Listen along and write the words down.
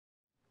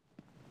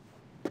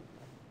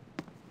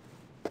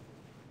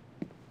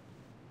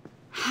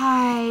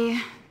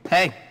Hi.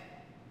 Hey.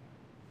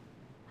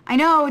 I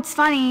know, it's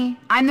funny.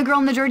 I'm the girl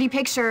in the dirty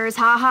pictures,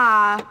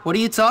 ha. What are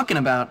you talking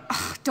about?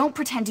 Ugh, don't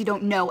pretend you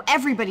don't know.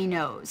 Everybody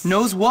knows.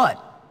 Knows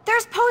what?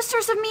 There's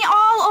posters of me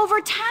all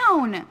over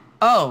town.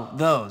 Oh,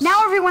 those.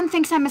 Now everyone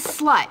thinks I'm a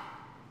slut.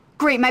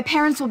 Great, my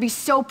parents will be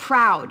so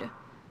proud.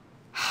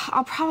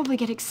 I'll probably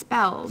get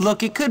expelled.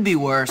 Look, it could be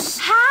worse.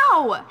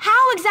 How?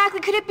 How exactly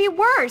could it be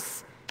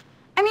worse?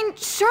 I mean,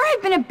 sure,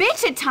 I've been a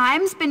bitch at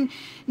times, been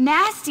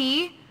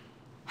nasty,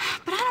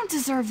 but I don't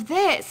deserve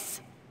this.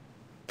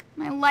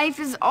 My life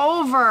is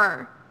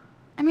over.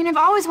 I mean, I've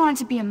always wanted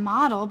to be a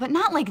model, but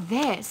not like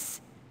this.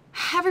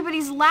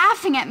 Everybody's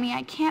laughing at me.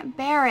 I can't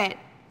bear it.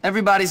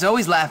 Everybody's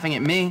always laughing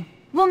at me.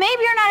 Well,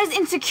 maybe you're not as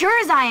insecure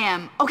as I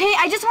am, okay?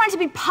 I just wanted to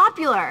be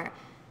popular.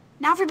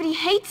 Now everybody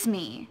hates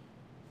me.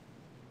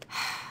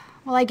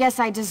 Well, I guess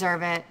I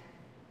deserve it.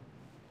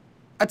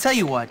 I tell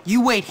you what,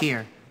 you wait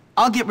here.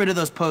 I'll get rid of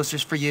those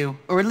posters for you,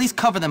 or at least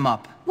cover them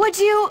up. Would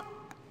you?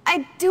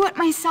 I'd do it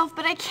myself,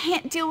 but I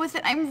can't deal with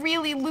it. I'm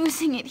really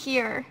losing it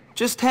here.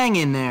 Just hang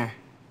in there.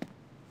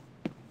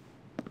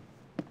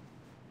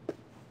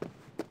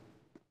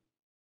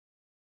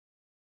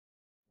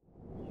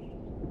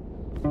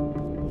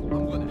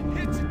 I'm gonna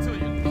hit you till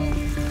you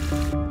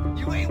know.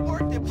 You ain't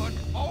worth it, but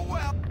oh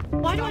well.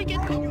 Why do I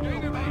get called? I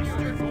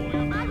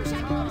wish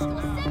I could go to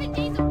school 7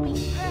 days a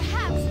week.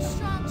 Perhaps a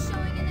strong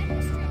showing in the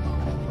history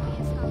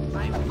book.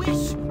 I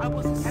wish I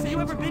wasn't. Have you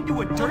ever been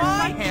to a dirt Come on,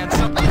 fight?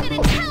 handsome. I'm gonna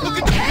tell Look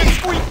him. at the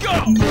pace we go!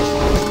 I'm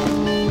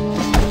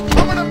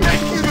gonna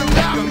make you the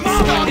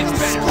loudest stop in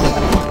school!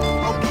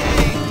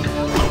 Okay,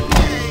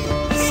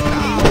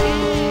 stop.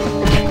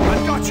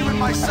 I've got you in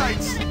my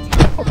sights.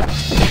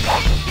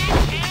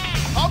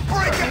 I'll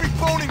break every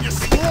bone in your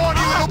scrawny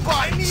little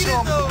body,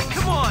 chum.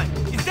 Come on,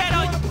 is that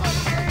all you...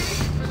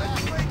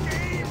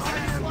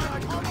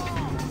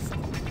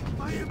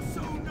 I am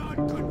so not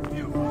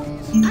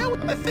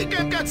confused. I think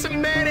I've got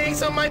some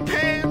mayonnaise on my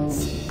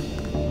pants.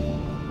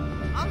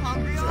 I'm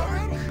hungry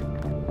already.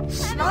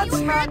 Haven't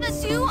you heard the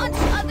do unto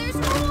others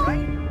rule?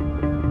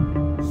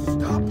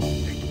 Stop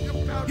thinking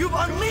about You've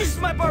unleashed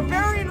my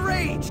barbarian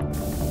rage.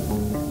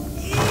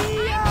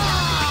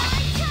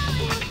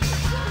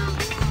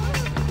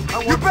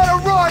 You better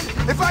run!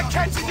 If I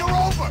catch you, you're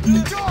over!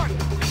 Done!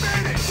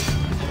 Finished!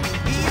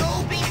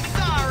 You'll be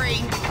sorry.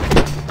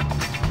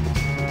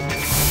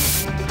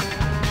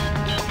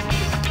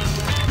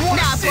 You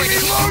wanna Now, see boy, me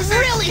this is lose it?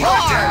 really You're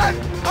hard.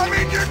 dead! I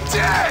mean, you're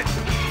dead!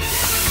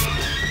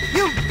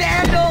 You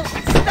vandal!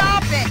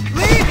 Stop it!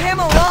 Leave him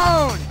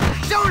alone!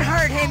 Don't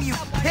hurt him, you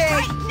pig!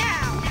 Right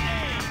now!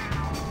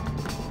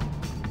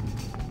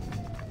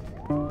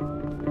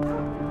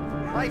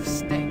 Life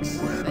stinks.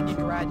 Then you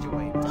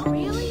graduate. Oh,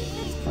 really?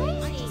 That's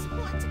crazy. I just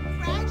want to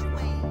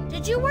graduate.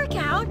 Did you work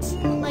out?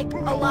 Like,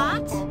 a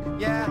lot?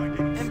 Yeah,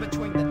 in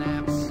between the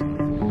naps.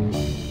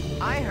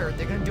 I heard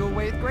they're gonna do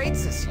away with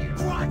grades this year.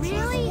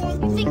 Really?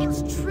 You think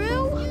it's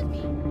true?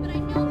 But I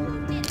know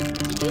who did it.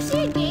 Did you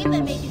see a game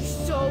that made you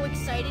so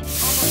excited you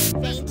almost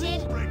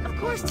fainted? Of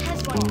course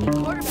Ted's going to be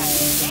quarterback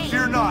of the game.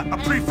 Fear not. A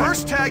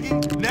first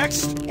tagging,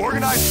 next,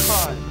 organized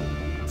crime.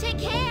 Take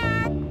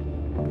care!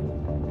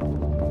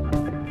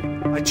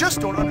 I just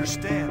don't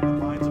understand the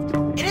minds of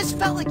the... It has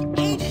felt like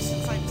ages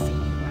since I've seen you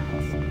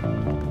last.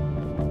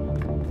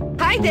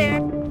 Hi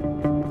there!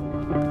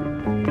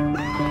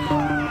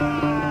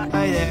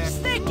 Hi there.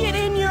 Stick it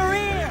in your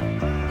ear!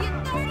 You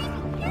already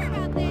hear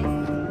about this.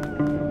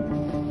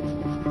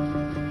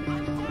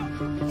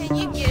 Can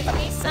you give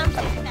me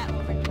something that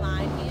will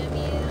remind me of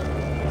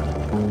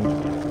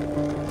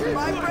you?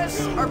 My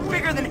breasts are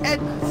bigger than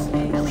Edna's.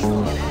 At least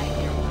we'll get out of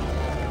here.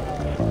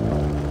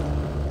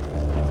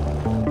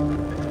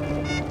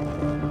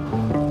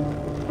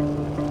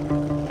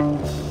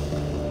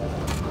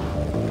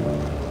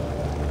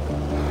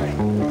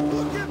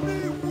 Look at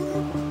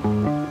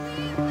me,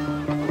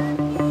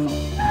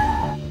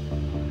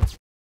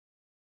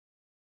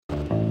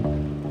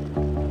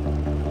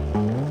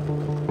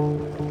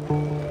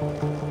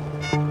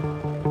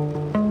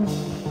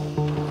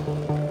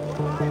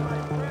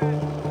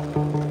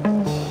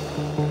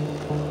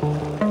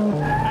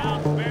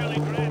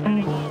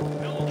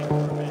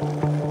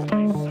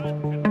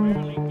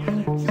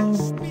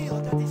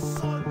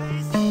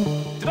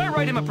 Did I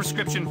write him a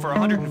prescription for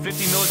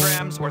 150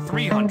 milligrams or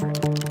 300?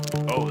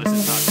 Oh, this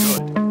is not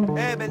good.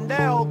 Hey,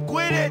 Mendel,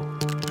 quit it!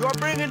 You're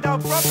bringing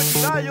down property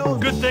values!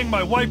 Good thing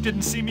my wife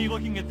didn't see me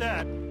looking at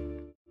that.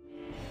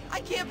 I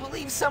can't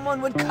believe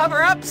someone would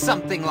cover up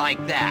something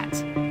like that.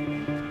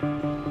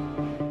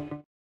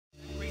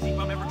 Crazy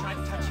bum ever tried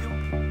to touch you?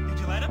 Did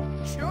you let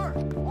him? Sure,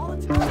 all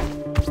the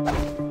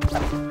time.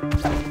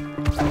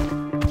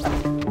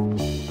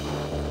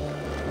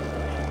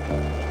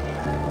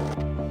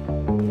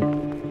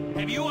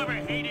 Have you ever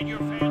hated your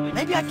family?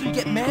 Maybe I can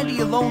get Mandy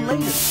alone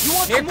later. You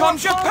want Here some more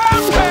comes your fun?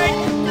 pound cake!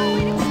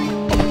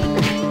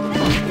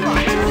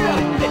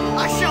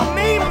 I shall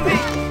maim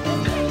thee!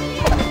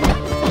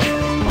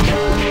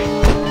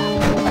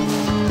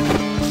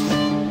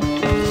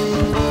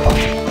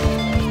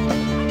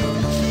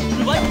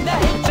 You like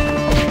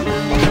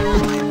that?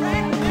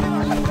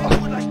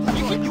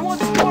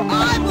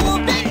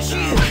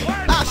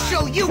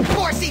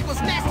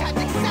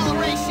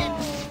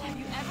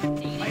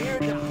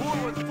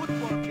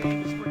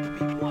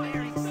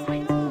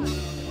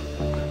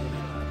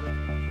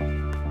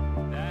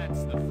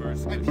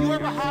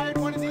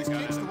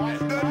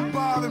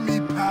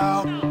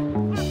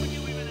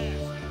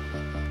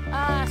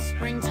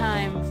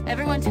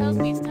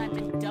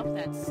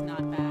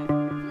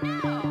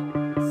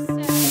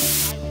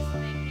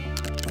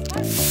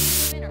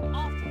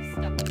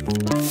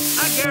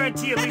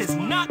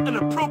 an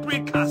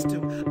appropriate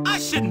costume. I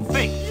shouldn't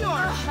think.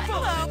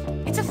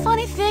 Hello. It's a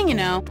funny thing, you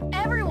know.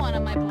 Everyone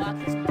on my block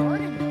has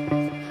garden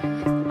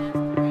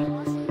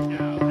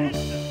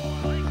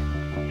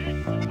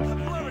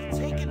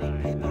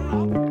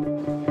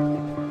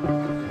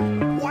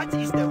What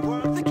is the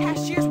word? The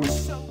cashiers were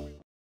so...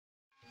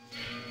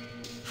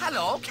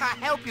 Hello, can I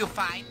help you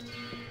find?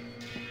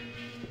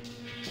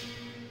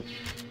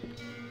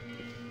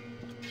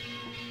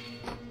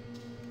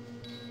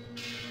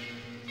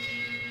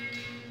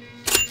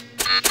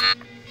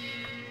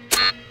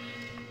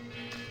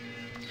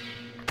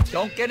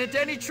 Don't get into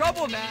any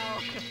trouble now.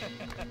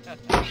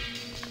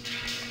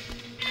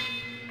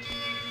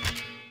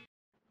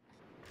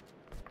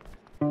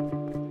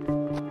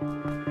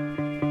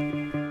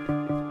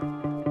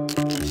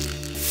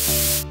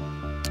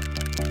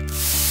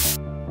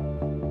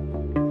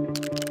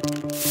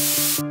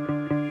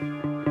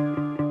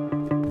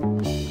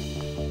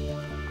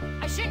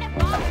 I shouldn't have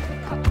bothered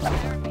with couple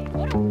therapy.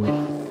 What a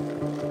waste.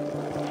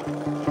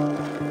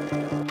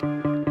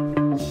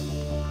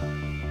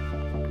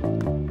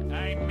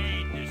 I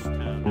made this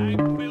town. I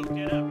built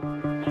it up.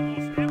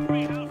 Almost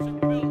every house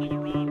and building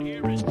around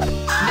here is...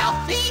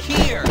 Now see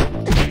here.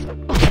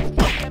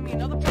 Get me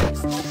another pack of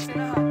smokes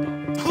and a hot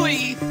dog.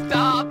 Please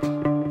stop.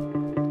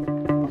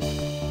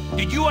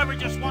 Did you ever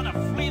just want to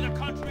flee the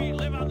country,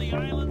 live on the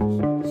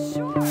islands?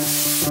 Sure.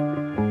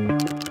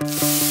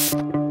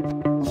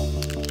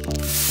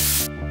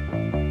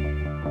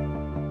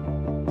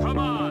 Come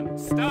on,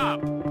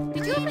 stop.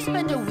 Did you ever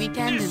spend a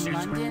weekend This in is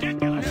London?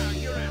 ridiculous.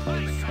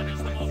 My son is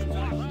the most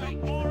washed up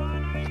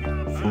moron I know.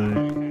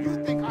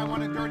 You think I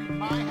want to dirty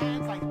my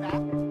hands like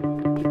that?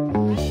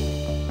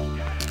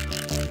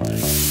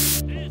 This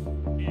is...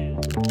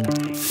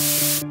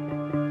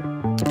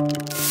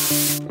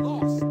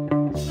 Lost.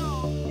 No,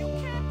 you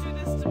can't do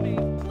this to me,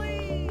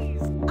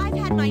 please. I've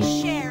had my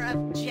share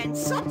of gents.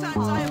 Sometimes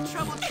I have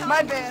trouble telling.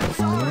 My bad.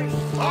 Sorry.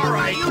 All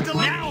right, you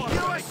deliver. now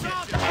You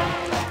assault.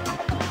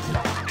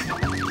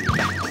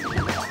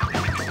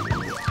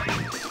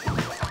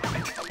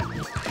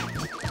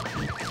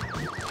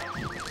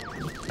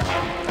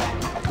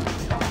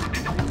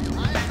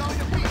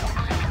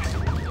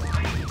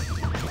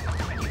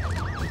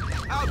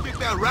 I'll get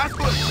that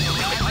rascal. I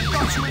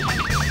thought you were...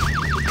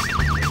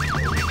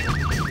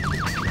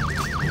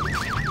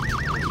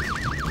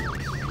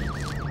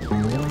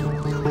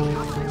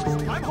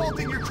 I'm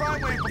halting your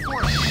crime wave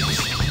before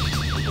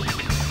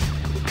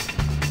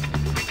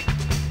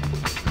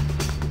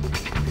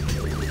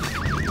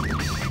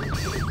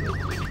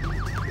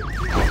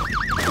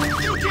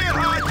You can't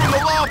hide from the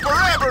law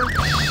forever!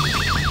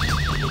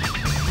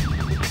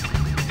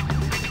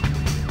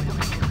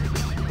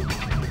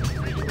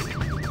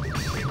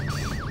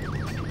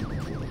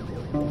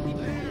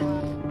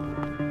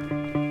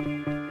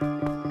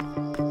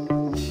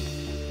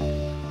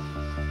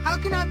 How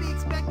can I be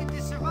expected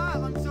to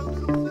survive on so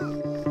little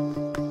food?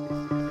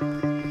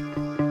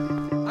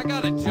 I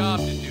got a job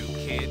to do,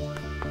 kid.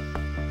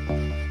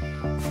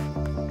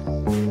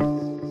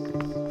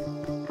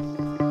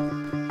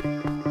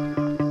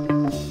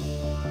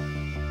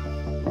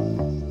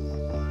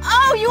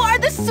 Oh, you are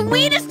the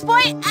sweetest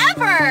boy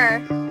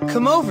ever!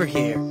 Come over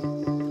here.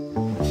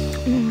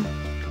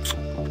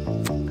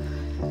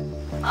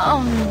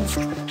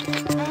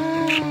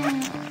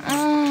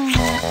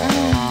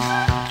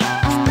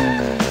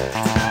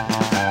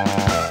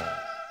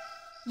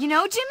 You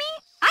know, Jimmy,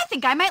 I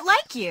think I might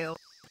like you.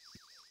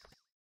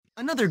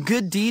 Another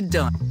good deed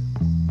done.